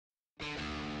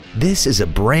This is a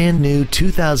brand new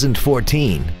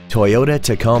 2014 Toyota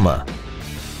Tacoma.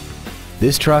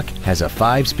 This truck has a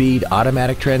 5-speed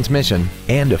automatic transmission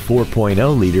and a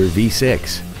 4.0-liter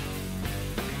V6.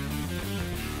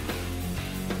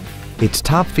 Its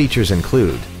top features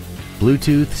include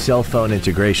Bluetooth cell phone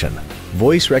integration,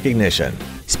 voice recognition,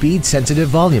 speed-sensitive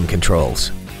volume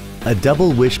controls, a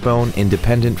double wishbone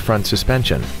independent front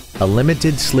suspension, a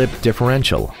limited slip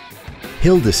differential,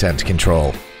 hill descent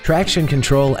control, traction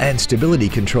control and stability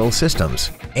control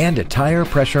systems, and a tire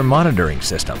pressure monitoring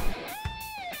system.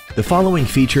 The following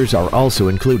features are also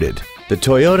included: the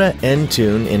Toyota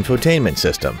N-Tune infotainment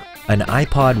system, an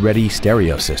iPod-ready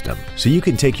stereo system so you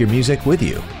can take your music with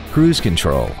you, cruise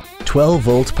control,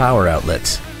 12-volt power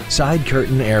outlets, side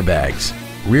curtain airbags,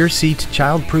 rear seat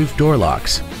child-proof door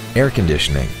locks, air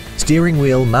conditioning, steering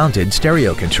wheel mounted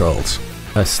stereo controls,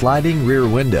 a sliding rear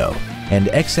window, and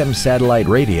XM satellite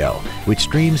radio, which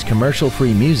streams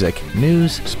commercial-free music,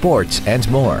 news, sports, and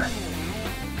more.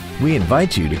 We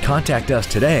invite you to contact us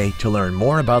today to learn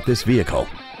more about this vehicle.